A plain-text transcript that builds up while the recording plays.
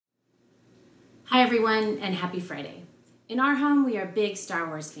Hi everyone, and happy Friday. In our home, we are big Star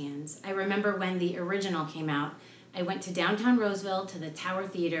Wars fans. I remember when the original came out, I went to downtown Roseville to the Tower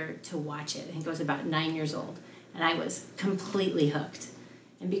Theater to watch it. I think I was about 9 years old, and I was completely hooked.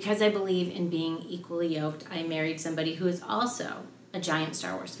 And because I believe in being equally yoked, I married somebody who is also a giant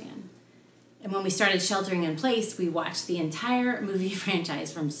Star Wars fan. And when we started sheltering in place, we watched the entire movie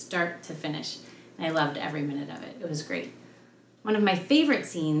franchise from start to finish. And I loved every minute of it. It was great. One of my favorite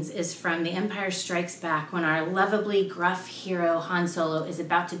scenes is from The Empire Strikes Back when our lovably gruff hero Han Solo is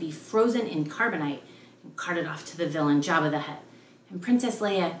about to be frozen in carbonite and carted off to the villain Jabba the Hutt. And Princess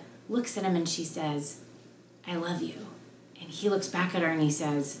Leia looks at him and she says, "I love you." And he looks back at her and he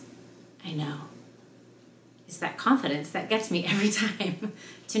says, "I know." It's that confidence that gets me every time.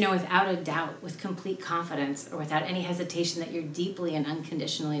 To know without a doubt, with complete confidence, or without any hesitation that you're deeply and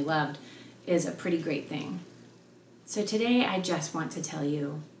unconditionally loved is a pretty great thing. So today I just want to tell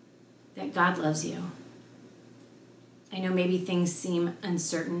you that God loves you. I know maybe things seem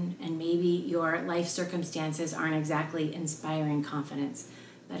uncertain and maybe your life circumstances aren't exactly inspiring confidence,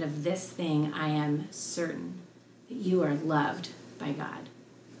 but of this thing I am certain, that you are loved by God.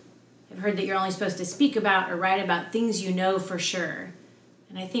 I've heard that you're only supposed to speak about or write about things you know for sure.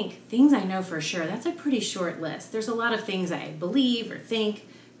 And I think things I know for sure, that's a pretty short list. There's a lot of things I believe or think,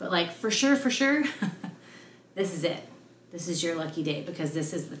 but like for sure, this is it. This is your lucky day because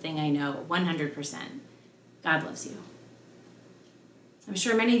this is the thing I know 100%. God loves you. I'm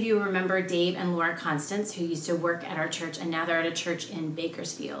sure many of you remember Dave and Laura Constance, who used to work at our church, and now they're at a church in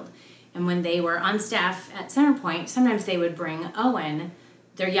Bakersfield. And when they were on staff at Centerpoint, sometimes they would bring Owen,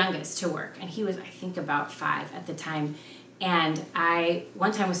 their youngest, to work. And he was, I think, about 5 at the time. And I,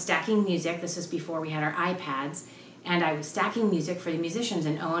 one time, was stacking music. This was before we had our iPads. And I was stacking music for the musicians,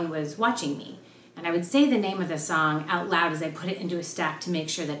 and Owen was watching me. And I would say the name of the song out loud as I put it into a stack to make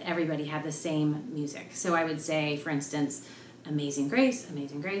sure that everybody had the same music. So I would say, for instance, Amazing Grace,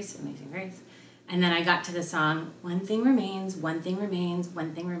 Amazing Grace, Amazing Grace. And then I got to the song, One Thing Remains, One Thing Remains,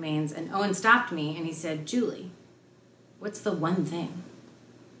 One Thing Remains. And Owen stopped me and he said, "Julie, what's the one thing?"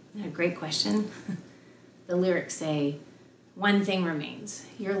 Isn't that a great question? The lyrics say, "One thing remains.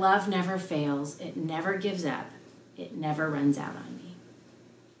 Your love never fails. It never gives up. It never runs out on me."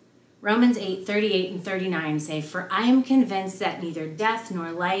 Romans 8:38 and 39 say, "For I am convinced that neither death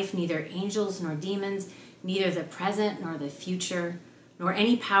nor life, neither angels nor demons, neither the present nor the future, nor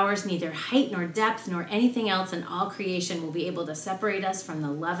any powers, neither height nor depth, nor anything else in all creation will be able to separate us from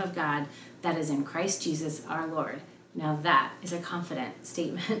the love of God that is in Christ Jesus our Lord." Now that is a confident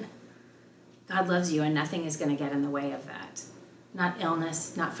statement. God loves you and nothing is going to get in the way of that. Not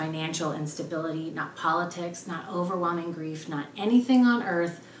illness, not financial instability, not politics, not overwhelming grief, not anything on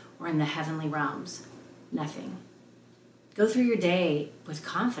earth or in the heavenly realms. Nothing. Go through your day with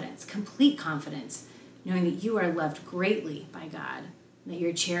confidence, complete confidence, knowing that you are loved greatly by God, and that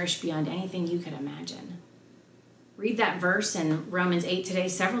you're cherished beyond anything you could imagine. Read that verse in Romans 8 today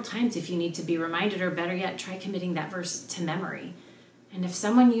several times if you need to be reminded, or better yet, try committing that verse to memory. And if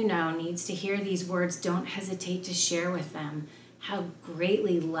someone you know needs to hear these words, don't hesitate to share with them how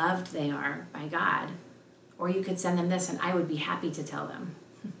greatly loved they are by God. Or you could send them this, and I would be happy to tell them.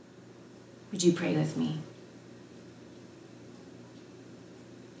 Would you pray with me?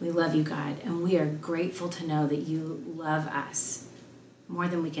 We love you, God, and we are grateful to know that you love us more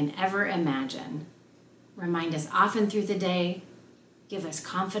than we can ever imagine. Remind us often through the day. Give us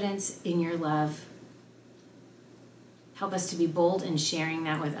confidence in your love. Help us to be bold in sharing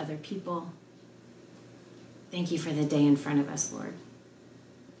that with other people. Thank you for the day in front of us, Lord.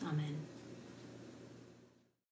 Amen.